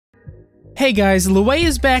Hey guys, Louay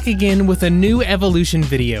is back again with a new evolution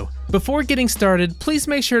video. Before getting started, please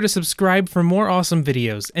make sure to subscribe for more awesome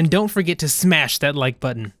videos, and don't forget to smash that like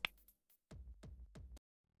button.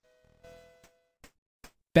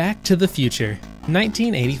 Back to the Future,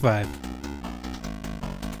 1985.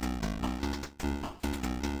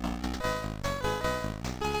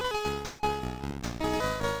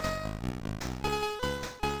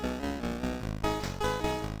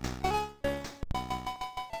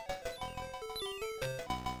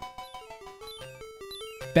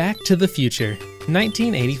 Back to the Future,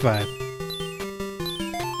 1985.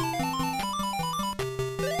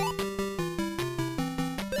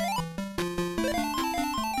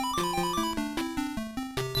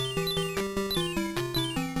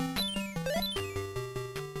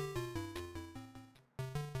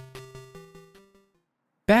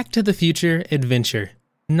 Back to the Future Adventure,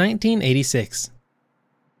 1986.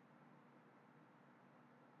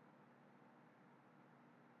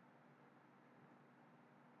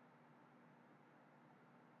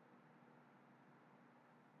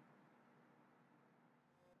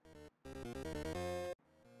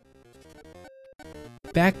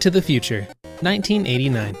 Back to the Future,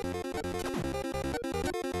 1989.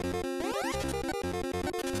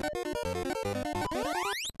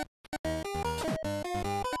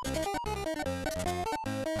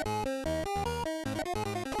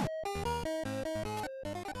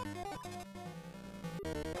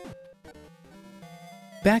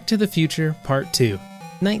 Back to the Future Part 2,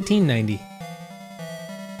 1990.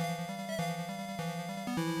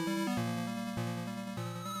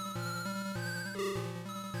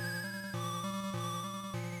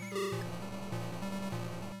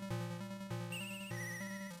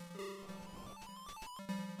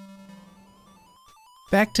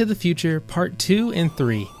 Back to the Future Part 2 and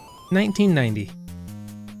 3, 1990.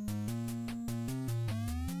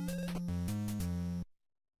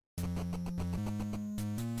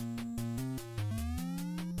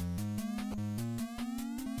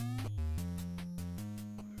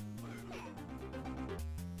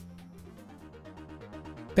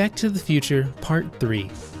 Back to the Future Part 3,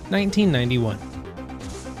 1991.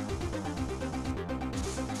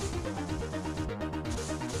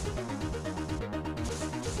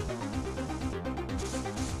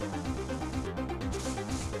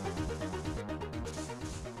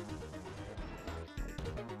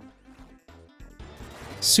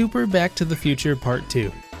 Super Back to the Future Part 2,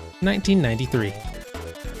 1993.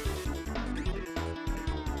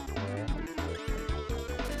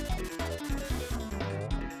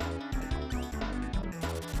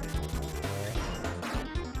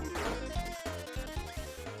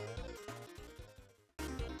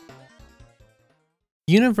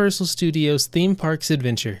 Universal Studios Theme Parks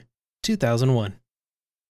Adventure, 2001.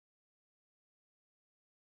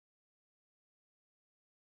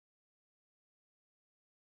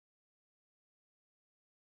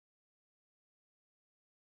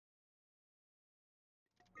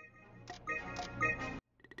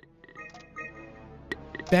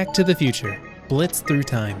 Back to the Future, Blitz Through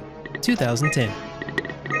Time, 2010.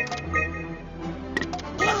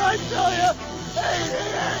 What I tell you,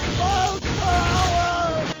 88 miles per hour!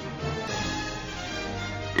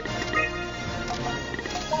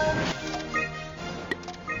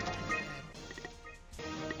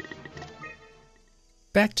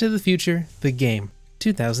 Back to the Future, The Game,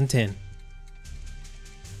 2010.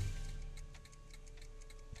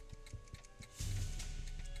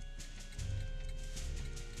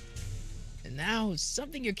 And now,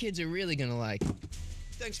 something your kids are really gonna like.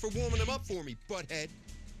 Thanks for warming them up for me, butthead.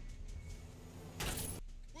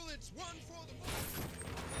 Well, it's one for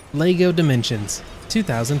the... Lego Dimensions,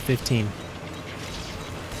 2015.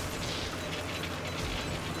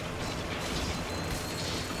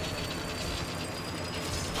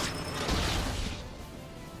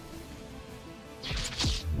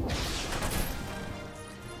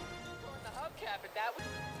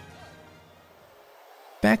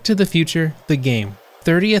 Back to the Future, The Game,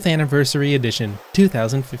 30th Anniversary Edition,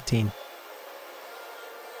 2015.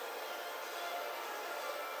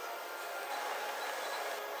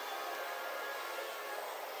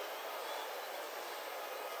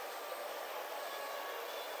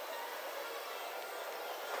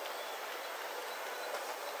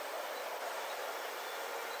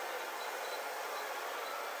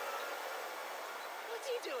 What's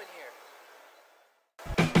he doing here?